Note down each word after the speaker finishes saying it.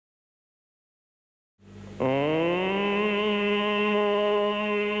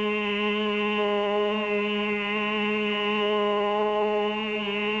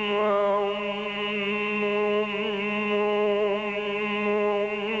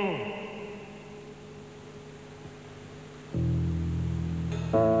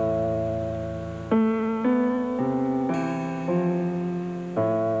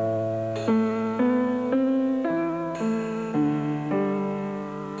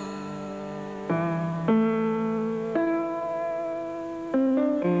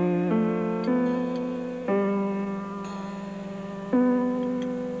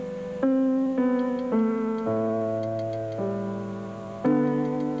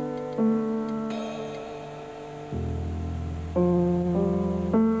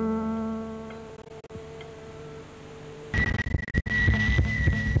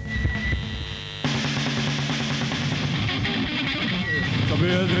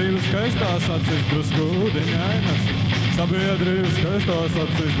Sabiedrības skaistās acis drusku ūdeņainas. Sabiedrības skaistās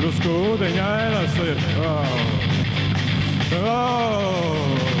acis drusku ūdeņainas ir.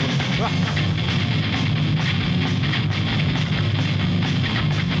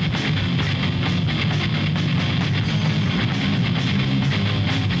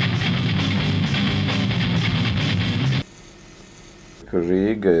 Ka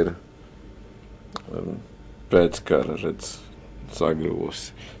Rīga ir pēckara, redz,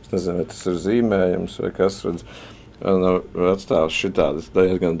 sagrūsi. Es nezinu, vai tas ir zīmējums vai kas, redz, atstāvs šitādas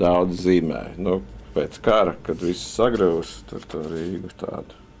diezgan daudz zīmēju. Nu, pēc kara, kad viss sagrūs, tur to Rīgu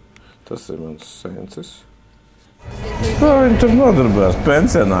tādu. Tas ir mans sensis. Kā viņi tur nodarbās?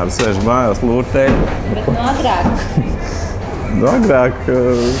 Pensionāri sēž mājās lūrteļi. Bet no agrāk? No agrāk...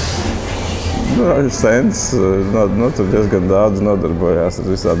 Sens, tur diezgan daudz nodarbojās ar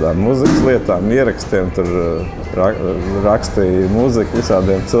visādām muzikas lietām, ierakstiem, tur rakstīja muziku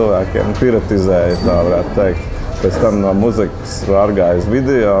visādiem cilvēkiem, piratizēja, tā varētu teikt. Pēc tam no muzikas vārgāja uz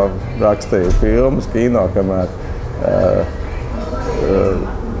video, rakstīja filmas, kino, kamēr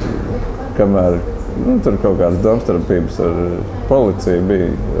tur kaut kādas domstarpības ar policiju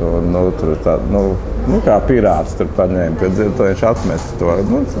bija, un tur tāda, kā pirāts tur paņēma pie dzirdu, to viņš atmeta to,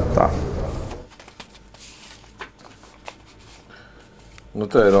 tā.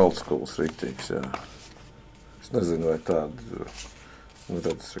 Te ir old schools riktīgs, jā. Es nezinu, vai tāda,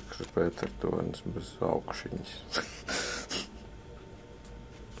 redz, ir Pētertonis bez augšiņas.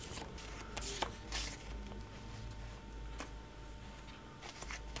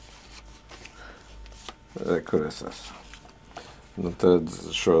 Kur es esmu? Tad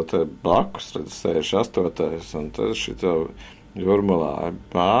šo te blakus, redz, 68. un tad šito Jūrmalā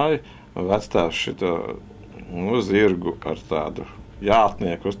māju, un vectāvs šito zirgu ar tādu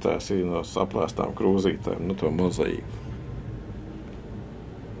jātnieku uztaisīja no saplēstām krūzītēm, to mozaīku.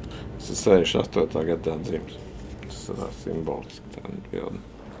 Tas ir 68. gadā dzimis. Tas ir simboliski tāda bilde.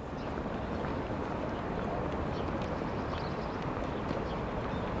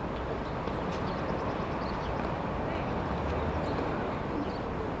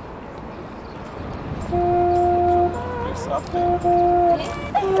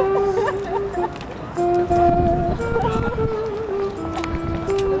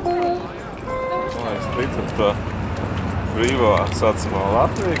 Brīvo atsācamā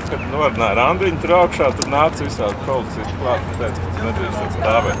Latviju, kad norunāja randiņu tur augšā, tad nāca visādi policijas klāt un teica, ka tu nedrīkst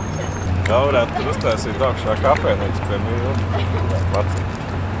stāvēt. Kā varētu tur uztaisīt augšā kafēnīcu pie Milda Latviju.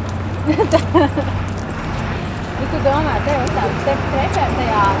 Tu domā, tev uzstāvis tevi trešā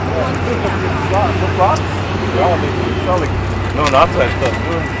tajā frontiņā? Tu plats, galvenīgi salikt, un atvērš tās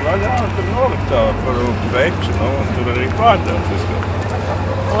durvis vaļā, un tur nolikt tā par veču, un tur arī pārdēts visu.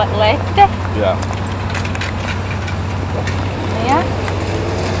 Lete? Jā. Jā?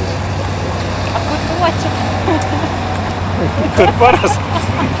 A kur toči? Tur parasti.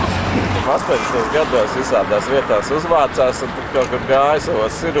 80. gados visādās vietās uzvācās un tur kaut kur gāja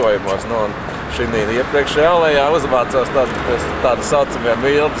savos sirojumos. Un šī iepriekšējā alejā uzvācās tādi saucamie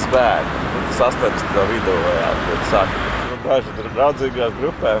Mildas bērni. Tas 80. vidū, kur saka. Daži ir draudzīgās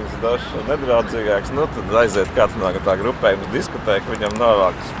grupējumas, daži nedraudzīgāks. Tad aiziet kāds no tā grupējuma diskutēja, viņam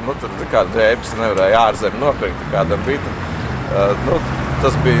novāks. Tur kāda drēbis nevarēja ārzemi nopirkt, kādam bija.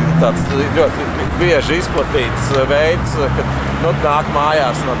 Tas bija tāds ļoti bieži izplatīts veids, kad nāk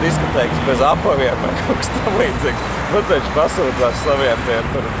mājās no diskotēkas bez apaviem vai kaut kas tam līdzīgs. Viņš pasūdzās saviem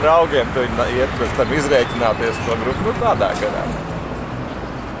draugiem, tad viņi iet pēc tam izrēķināties to grupu, tādā garā.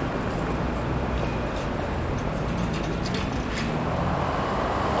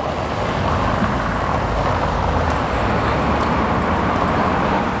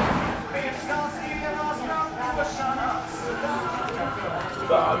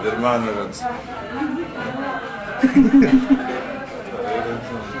 Tāda ir mani, redz.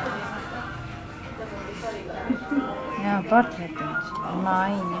 Jā, portretiņš,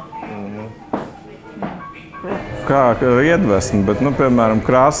 mājiņa. Kā iedvesma, bet, piemēram,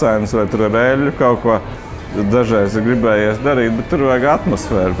 krāsainas vai tur ar eļļu kaut ko dažreiz ir gribējies darīt, bet tur vajag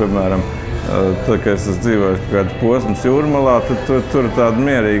atmosfēru, piemēram. Tad, kad es dzīvoju kādu posmus Jūrmalā, tad tur ir tāda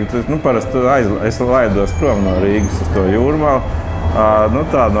mierīga. Parasti es laidos prom no Rīgas uz to Jūrmalu.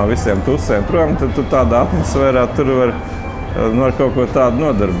 Tā no visiem tusēm prom, tad tādā atmosfērā tur var kaut ko tādu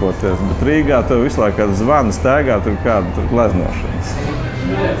nodarboties. Bet Rīgā tev visu laiku kāda zvana staigā, tur kāda gleznošanas.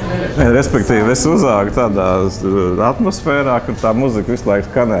 Respektīvi, es uzaugu tādā atmosfērā, kur tā muzika visu laiku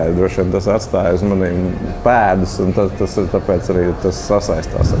skanēja. Droši vien tas atstāja uz maniem pēdus, un tāpēc arī tas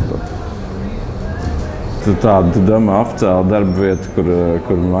sasaistās ar to. tāda domā oficiāla darba vieta,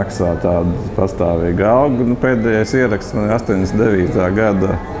 kur maksā tādu pastāvīgu algu. Nu, pēdējais ieraksts man 89.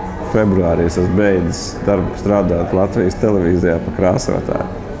 gada februārī es esmu beidzis darbu strādāt Latvijas televīzijā pa krāsotāju.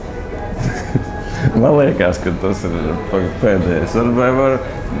 Man liekas, ka tas ir pēdējais. Vai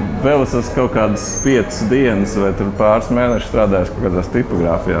vēl es esmu kaut kādas 5 dienas vai pāris mēnešus strādājis kaut kādās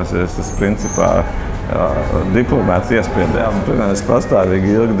tipogrāfijās. Es esmu principā diplomēts iespiedējā. Es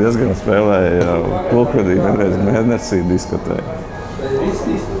pastāvīgi ilgi diezgan spēlēju pulkvedī, vienreiz mēnesī diskotēju.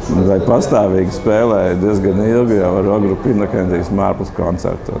 Vai pastāvīgi spēlēju diezgan ilgi jau ar Ogru Pinakendijas mārpus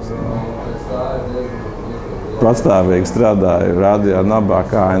koncertos. Pastāvīgi strādāju radio Nabā,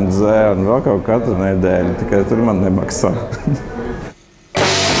 KNZ un vēl kaut katru nedēļu, tikai tur man nemaksā.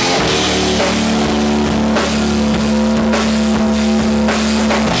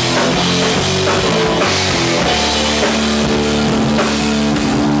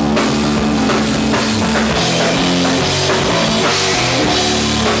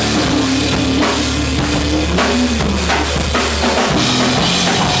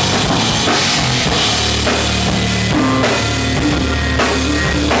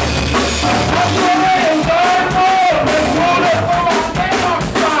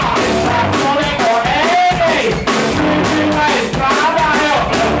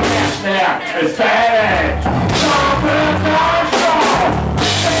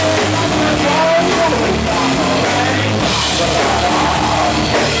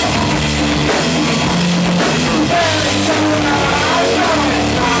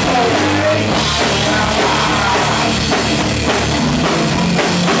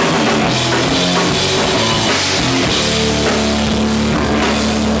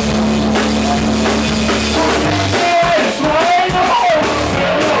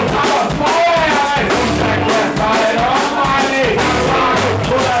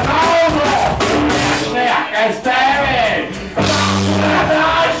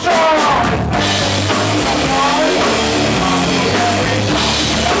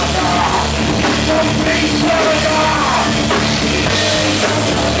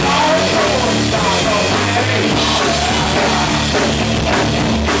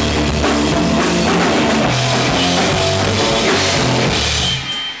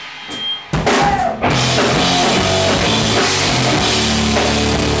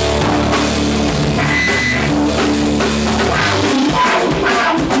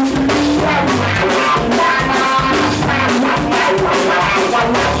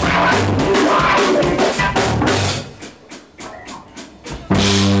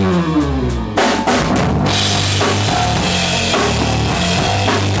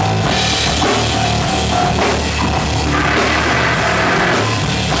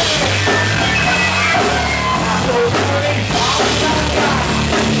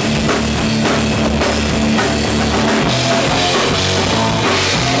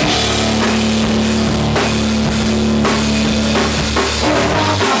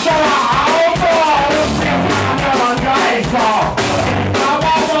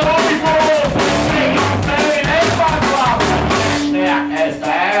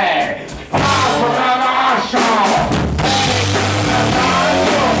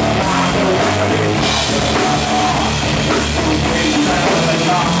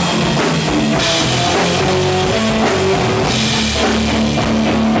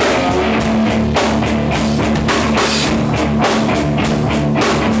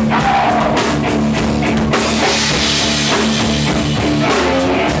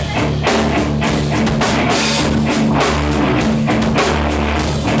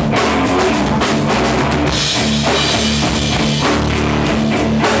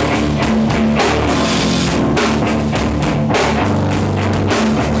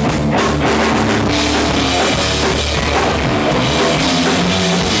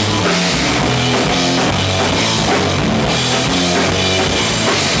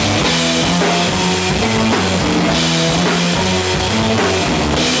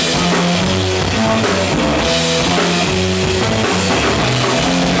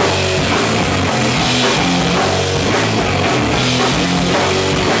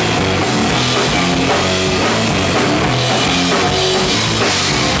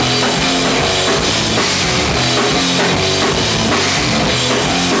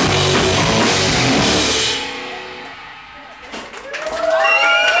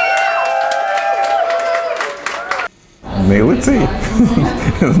 Milicija?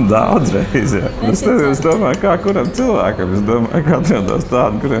 Daudzreiz, jā. Es domāju, kā kuram cilvēkam. Es domāju, ka atrodas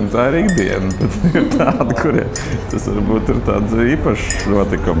tādi, kuriem tā ir ikdiena. Bet ir tādi, kuriem tas varbūt ir tāds īpašs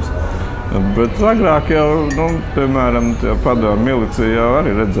notikums. Bet agrāk jau, piemēram, padomu milicija jau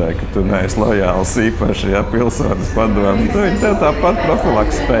arī redzēja, ka tu neesi lojāls īpaši, ja pilsētas padomu. Viņi tev tāpat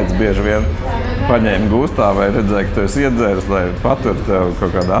profilakses pēc bieži vien paņēma gūstā vai redzēja, ka tu esi iedzēris, lai patur tev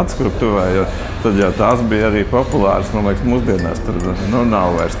kaut kādā atskruptuvē, jo tad jau tās bija arī populāras. Man liekas, mūsdienās tur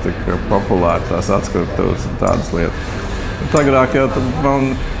nav vairs tik populāri tās atskruptuvas un tādas lietas. Agrāk jau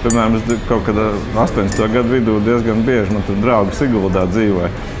man, piemēram, kaut kad 80. gadu vidū diezgan bieži man tur draugi Siguldā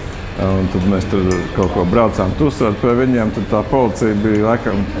dzīvoja. Un tad mēs tur kaut ko braucām tusot pie viņiem, tad tā policija bija,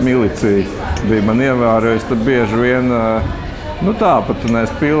 laikam, milicija bija man ievērojusi, tad bieži vien, pat tu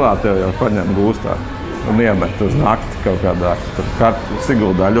neesi pilā, tev jau paņem gūstā un iemet uz nakti kaut kādā. Tur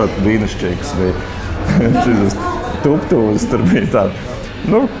Siguldā ļoti dīnišķīgs bija. Šis tuptūzes tur bija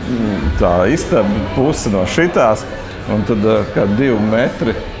tā istaba puse no šitās, un tad kā 2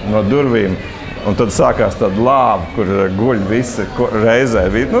 metri no durvīm. Un tad sākās tāda lāva, kur guļ visi reizē.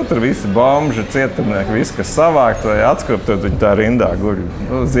 Tur visi bomži, cietumnieki, visi, kas savākt vai atskruptot, viņi tā rindā guļ.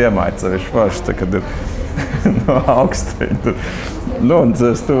 Ziemaica viņš forši, kad ir no augsta. Un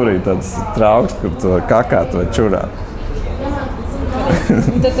stūrī tāds trauks, kur to kakāt vai čurāt.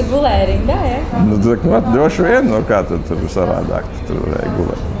 Un tad tu gulēji rindā, ja? Droši vien, kā tad tur savādāk tur varēja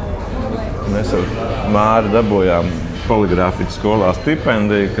gulēt. Mēs ar Māri dabūjām poligrāfiķu skolā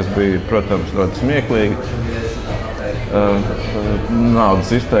stipendiju, kas bija, protams, ļoti smieklīgi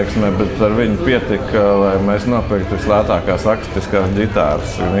naudas izteiksmē, bet ar viņu pietika, lai mēs nopirktu vislētākās akustiskās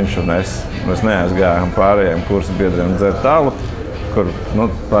ģitāras. Viņš un es. Mēs neaizgājām pārējiem kursu biedriem dzert alu, kur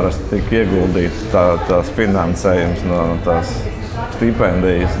parasti tika ieguldīts tās finansējums no tās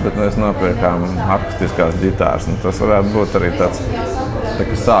stipendijas, bet mēs nopirkām akustiskās ģitāras. Un tas varētu būt arī tāds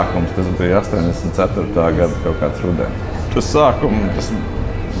sākums, tas bija 84. gada kaut kāds rudens. Tas sākums,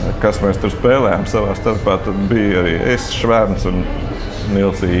 kas mēs tur spēlējām savā starpā, tad bija arī es, Švērns un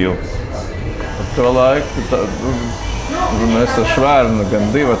Nils Īla. Ar to laiku mēs ar Švērnu gan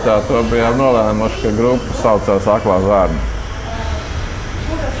divatā to bijām nolēmuši, ka grupa saucās Aklā zārna.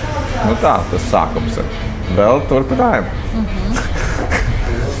 Tas sākums ir. Vēl turpinājumi.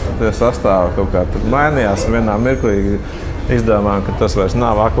 Tie sastāvi kaut kā tur mainījās un vienā mirklī izdomājām, ka tas vairs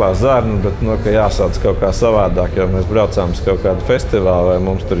nav Aklā zarna, bet ka jāsauc kaut kā savādāk, jo mēs braucām uz kaut kādu festivālu, vai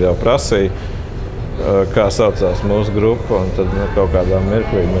mums tur jau prasīja, kā saucās mūsu grupa, un tad kaut kādā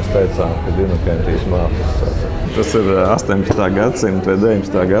mirklī mēs teicām, ka Dinokentijas mātes. Tas ir 18. gadsimta vai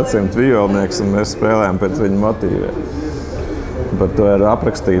 19. gadsimta violnieks, un mēs spēlējam pēc viņa motīviem. Par to ir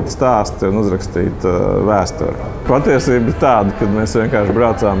aprakstīti stāsti un uzrakstīta vēsture. Patiesība ir tāda, kad mēs vienkārši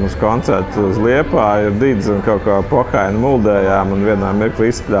braucām uz koncertu uz Liepāju, ar Didzi un kaut kā pokaini muldējām un vienā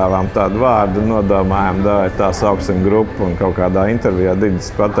mirklī izspļāvām tādu vārdu un nodomājām, vai tā sauksim grupu, un kaut kādā intervijā Didis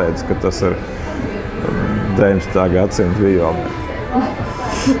pateica, ka tas ir 19. gadsimta violnieks.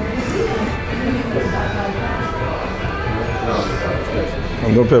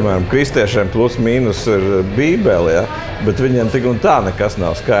 Piemēram, kristiešiem plus mīnus ir Bībele, ja? Bet viņiem tik un tā nekas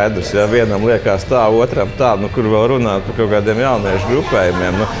nav skaidrs. Ja? Vienam liekas tā, otram tā, kur vēl runāt par kaut kādiem jauniešu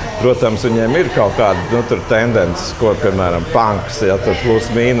grupējumiem. Protams, viņiem ir kaut kāda tendences, ko, piemēram, punks, ja? Tur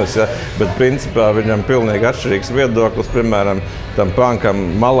plus mīnus, ja? Bet principā viņam pilnīgi atšķirīgs viedoklis, piemēram, tam punkam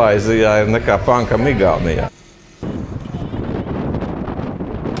Malaizijā ir nekā punkam Igaunijā.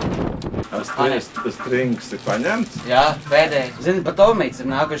 Tas trinks ir paņemts? Jā, pēdējais. Zini, pat omītes ir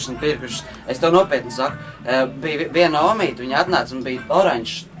nākušas un pirkušas. Es to nopietni saku. Bija viena omīte, viņa atnāca un bija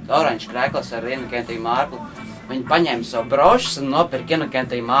oranžs krēklis ar inokentīju mārklu. Viņa paņēma savu brošus un nopirka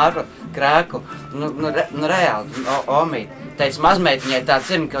inokentīju mārklu krēklu. Reāli, omīte. Teica, mazmeitiņai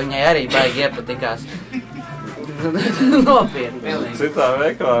tāds ir, ka viņai arī baigi iepatikās. Nopietni, pilnīgi. Citā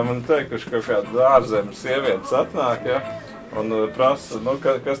veikalā man teikuši, kaut kāda ārzemes sievietes atnāk, ja? Un prasa,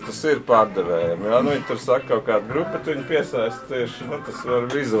 kas tas ir pārdevējiem. Ja? Viņi tur saka kaut kādu grupu, bet viņi piesaista tieši, tas var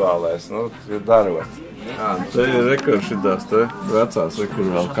vizuālais, darot. Te ir rekords šitās te vecās,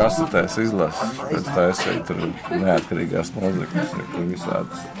 kur vēl kasetēs izlasas. Pēc tā es arī tur neatkarīgās mūzikas, tur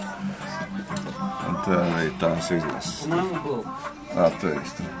visādas. Un te arī tās izlasas.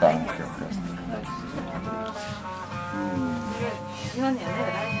 Atveris, tur panki un kas tur.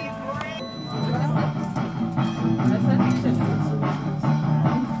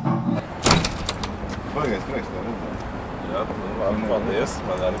 Pagaies, prieks tev redzēt. Jā, labi, paldies,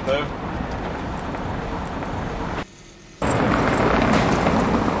 man arī tev.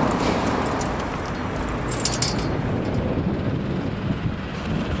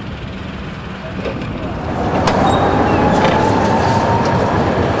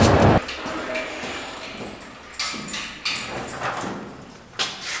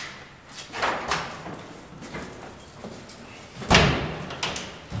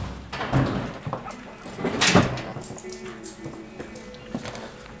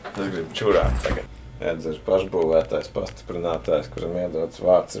 Tas grib čurāt tagad. Edzeļš pašbūvētais pastiprinātājs, kuram iedots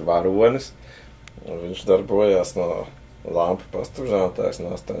vārds ir Varonis. Un viņš darbojās no lampu pastiprinātājs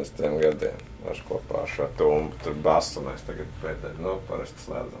no 80 gadiem. Viņš kopā ar šo tumbu, tur basu mēs tagad pēdēji, parasti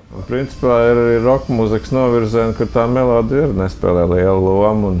slēdzam. Principā ir arī roka mūzikas novirziena, kur tā melodija ir nespēlē lielu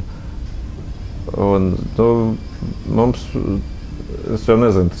lomu. Un mums, es jau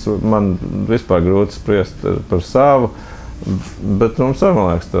nezinu, man vispār grūti spriest par savu, bet mums man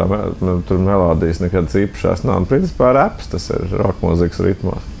liekas, tur melodijas nekādas īpašās nav. Principā raps tas ir roka mūzikas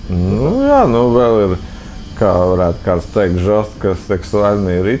ritmos. Vēl ir, kā varētu kāds teikt, žostkas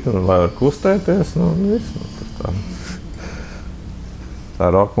seksuālnie ritmi, lai var kustēties, viss. Tā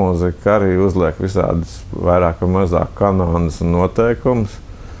roka mūzika arī uzliek visādas vairāk vai mazāk kanonas un noteikumus,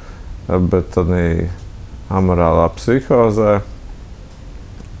 bet tādā amorālā psihozē,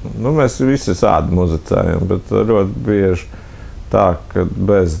 mēs visi sādi muzicējam, bet ļoti bieži tā, ka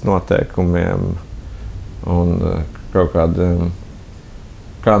bez noteikumiem un kaut kādiem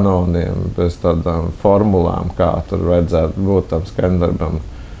kanoniem, bez tādām formulām, kā tur vajadzētu būt tam skandarbam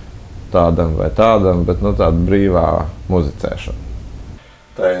tādam vai tādam, bet tāda brīvā muzicēšana.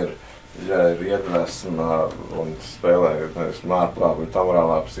 Tā ir, ja ir iedvesma un spēlē mārplā, bet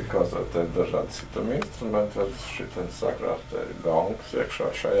amorālā psihozē, te ir dažādi citami instrumenti, tad šitādi sakrāt, te ir gongs iekšā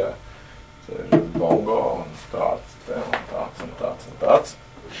šajā, te ir bongo un tāds, un tāds.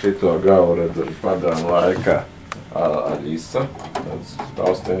 Šito gavu redz arī padomu laikā. Aļisa, tāds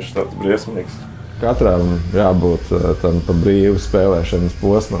taustiņš, tāds briesmīgs. Katram jābūt tam pa brīvu spēlēšanas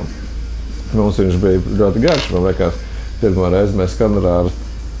posmam. Mums viņš bija ļoti garš, man liekas, pirmo reizi mēs honorāru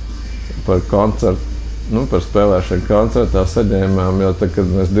par koncertu, par spēlēšanu koncertā saņēmām jau tā, kad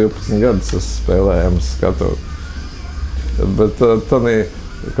mēs 12 gadus spēlējām skatu. Bet tādī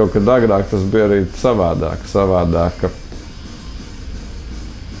kaut kad agrāk tas bija arī savādāk.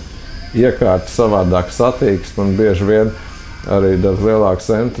 Iekārta savādāk satiksme un bieži vien arī daudz lielāks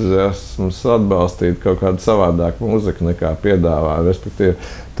entuziasms atbalstīt kaut kādu savādāku mūziku nekā piedāvā. Respektīvi,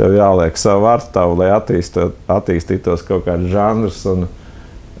 tev jāliek savu artavu, lai attīstītos kaut kāds žanrs un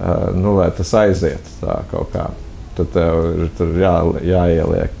lai tas aiziet tā kaut kā. Tad tev ir tur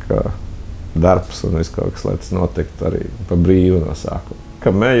jāieliek darbs un viss kaut kas, lai tas notiktu arī pa brīvu no sākuma.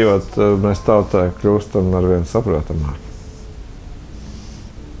 Kam ejot, mēs tautai kļūstam arvien saprotamāk.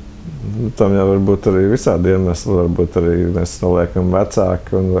 Tam jau var būt arī visādi iemesli, varbūt arī mēs noliekam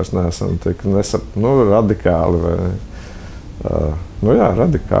vecāki un vairs neesam tik radikāli vai,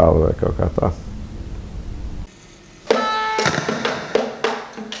 radikāli vai kaut kā tā.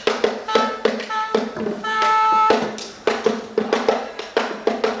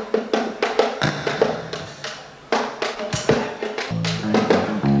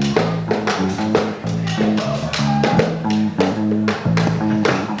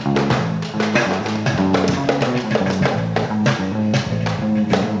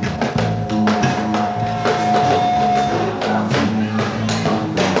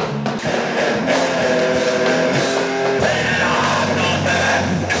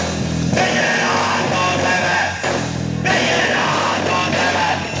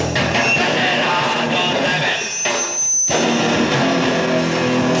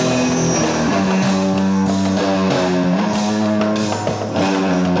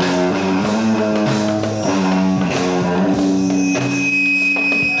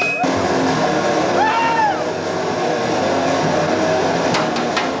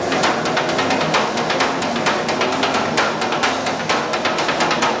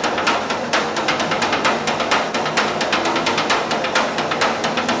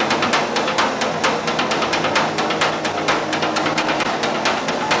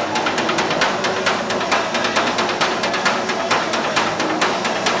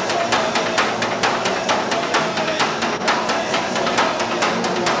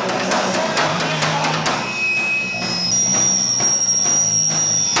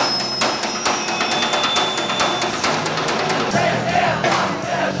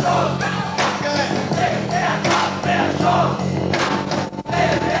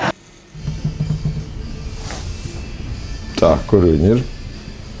 Tā, kur viņi ir?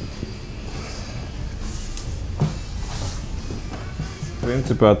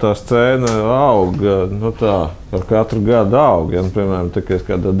 Principā tā scēna auga, ar katru gadu auga. Piemēram, tikai es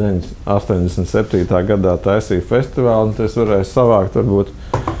kādā 87. gadā taisīju festivālu, un es varēju savākt varbūt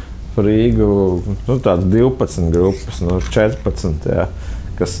par Rīgu tādas 12 grupas, 14,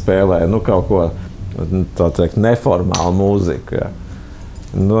 kas spēlē kaut ko, tā teikt, neformālu mūziku.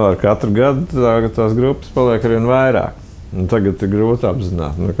 Ar katru gadu tās grupas paliek arvien vairāk. Tagad ir grūti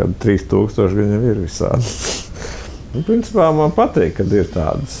apzināt, kad 3000 gan jau ir visādi. Principā man patīk, kad ir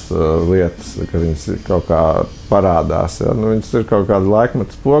tādas lietas, ka viņas kaut kā parādās. Ja? Viņas ir kaut kāda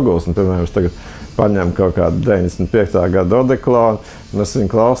laikmeta spogulis. Piemēram, es tagad paņemu kaut kādu 95. gada odeklonu, un es viņu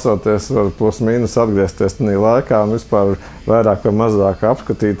klausoties varu plus mīnus atgriezties tajā laikā un vispār vairāk vai mazāk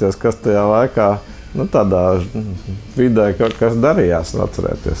apskatīties, kas tajā laikā, tādā vidē, kas darījās, un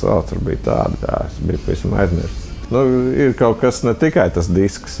atcerēties, tur bija tāda, jā, es biju pavisam aizmirsts. Ir kaut kas, ne tikai tas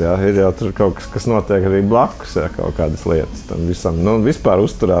disks, jā, ir jau tur kaut kas notiek arī blakus, jā, kaut kādas lietas tam visam. Vispār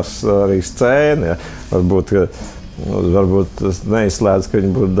uzturās arī scēna, jā. Varbūt tas neizslēdz, ka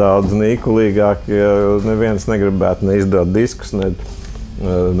viņi būtu daudz nīkulīgāki, ja neviens negribētu neizdot diskus,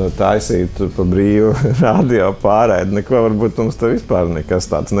 ne taisīt pa brīvu radio pārēdi. Neko varbūt mums te vispār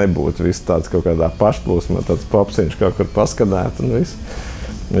nekas tāds nebūtu. Viss tāds kaut kādā pašplūsmā, tāds popsiņš kaut kur paskanēt un viss.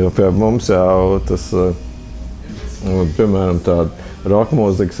 Jo pie mums jau tas... Piemēram, tāda roka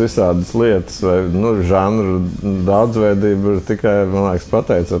mūzikas visādas lietas vai žanru daudzveidība ir tikai, man liekas,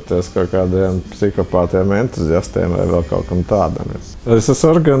 pateicoties kaut kādiem psihopātiem entuziastiem vai vēl kaut kam tādam. Es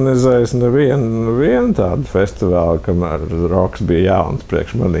esmu organizējis nevienu tādu festivālu, kamēr roks bija jauns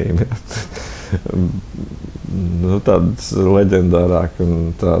priekš manīm. Tāds leģendārāk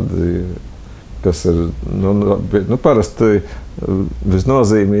un tādi, kas ir, parasti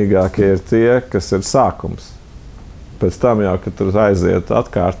visnozīmīgākie ir tie, kas ir sākums. Pēc tam jau, kad tur aiziet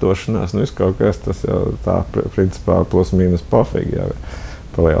atkārtošanās, viss kaut kas, tas jau tā, principā, plus mīnus pofīgi jau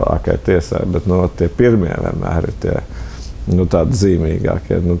pa lielākai tiesai, bet, tie pirmie vienmēr ir tie, tādi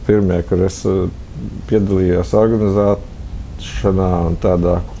zīmīgākie. Pirmie, kur es piedalījos organizēšanā un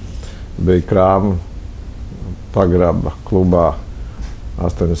tādā bija Krāma pagraba klubā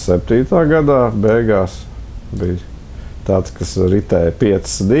 87. gadā, beigās bija tāds, kas ritēja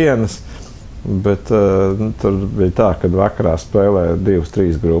 5 dienas. Bet tur bija tā, ka vakarā spēlēja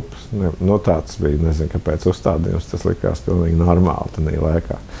 2-3 grupas. Tāds bija, nezinu, kāpēc uzstādījums, tas likās pilnīgi normāli tajā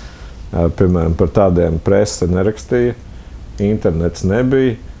laikā. Piemēram, par tādiem prese nerakstīja, internets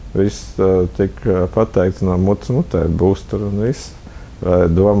nebija, viss tika pateikts no mutes mutē, būs tur un viss.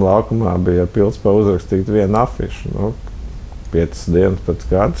 Doma laukumā bija pilns pa uzrakstīt vienu afišu. 5 dienas pēc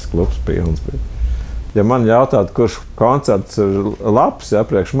kārtas klubs pilns bija. Ja man jautātu, kurš koncerts ir labs,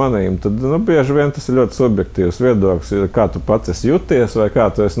 priekš manīm, tad bieži vien tas ir ļoti subjektīvs viedoklis, kā tu pats esi juties vai kā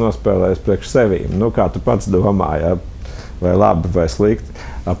tu esi nospēlējis priekš sevīm. Kā tu pats domā, vai labi vai slikti.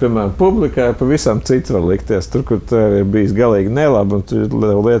 Piemēram, publikai pavisam cits var likties. Tur, kur tev ir bijis galīgi nelabi un tu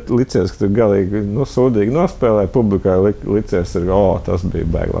licies, ka tu galīgi sūdīgi nospēlēji, publikai licies, tas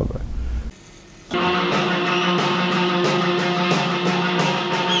bija baigi labai.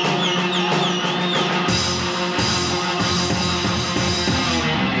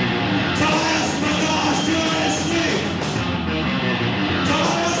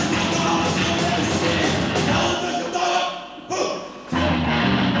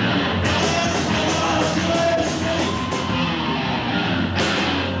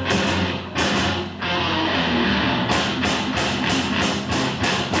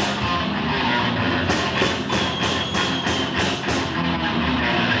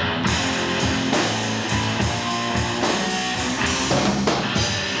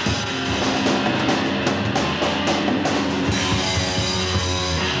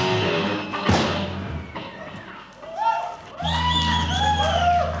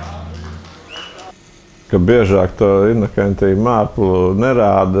 Ka biežāk to inakentīju mārplu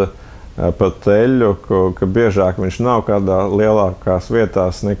nerāda pa teļu, ka biežāk viņš nav kādā lielākās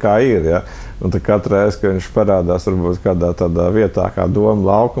vietās nekā ir. Ja? Un tad katru reizi, kad viņš parādās varbūt kādā tādā vietā kā Doma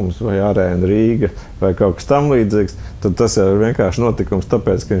laukums vai Arēna Rīga vai kaut kas tam līdzīgs, tad tas jau ir vienkārši notikums,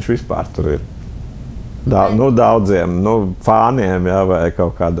 tāpēc, ka viņš vispār tur ir. Daudziem fāniem, vai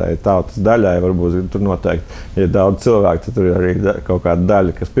kaut kādai tautas daļai, varbūt tur noteikti, ja daudz cilvēku, tad tur ir arī kaut kāda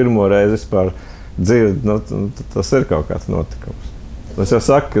daļa, kas pirmo reizi vispār dzird, tas ir kaut kāds notikums. Es jau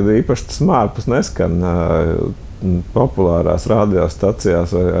saku, ka īpaši tas mārpus neskan populārās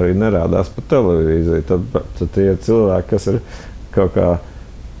radiostacijās vai arī nerādās pa televīziju. Tad tie ir cilvēki, kas ir kaut kā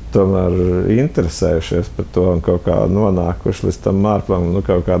tomēr interesējušies par to un kaut kā nonākuši līdz tam mārplam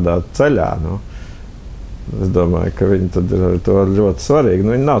kaut kādā ceļā. Es domāju, ka viņi tad ir ar to ļoti svarīgi.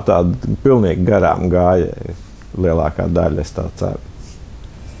 Viņi nav tādi pilnīgi garām gājēji. Lielākā daļa, es tā ceru.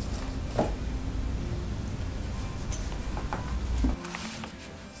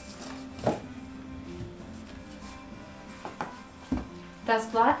 Tās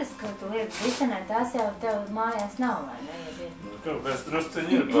plātes, ko tu liek visenē, tās jau tev mājās nav, vai ne? Kāpēc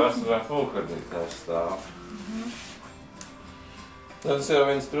drusciņi ir pārsvarā fulkardītās stāv? Tas jau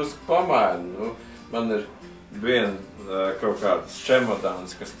viens drusku pamaina. Man ir kaut kāds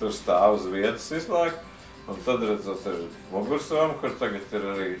čemodāns, kas tur stāv uz vietas visu laiku. Un tad redzot ar mugursomu, kur tagad ir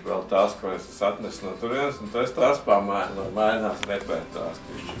arī vēl tās, ko es atnesu no turienes, un to es tās pamainu, lai mainās repertās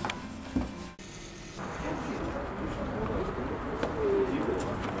pišķi.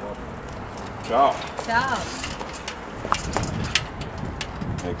 Čau! Čau!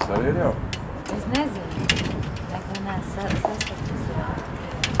 Eiks arī ir jau? Es nezinu. Neko neesmu sastapusi.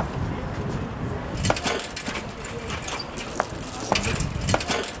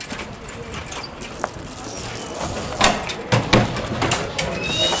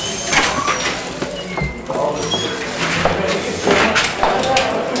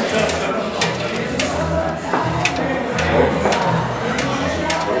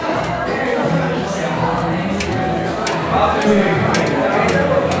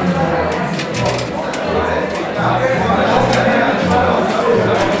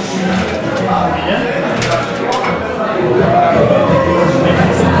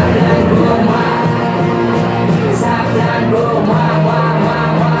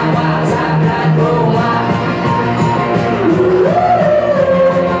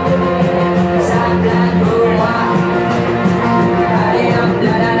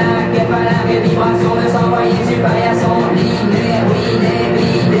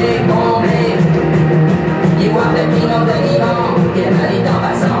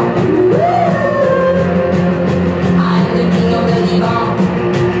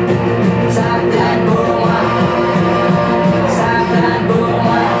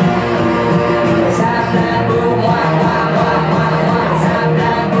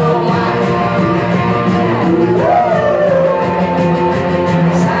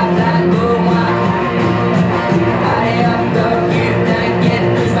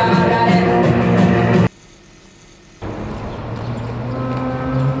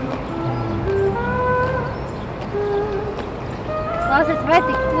 Klausies, vai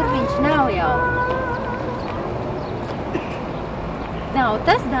tik tur viņš nav jau? Nav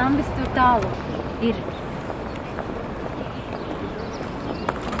tas Dambis tur tālu. Ir.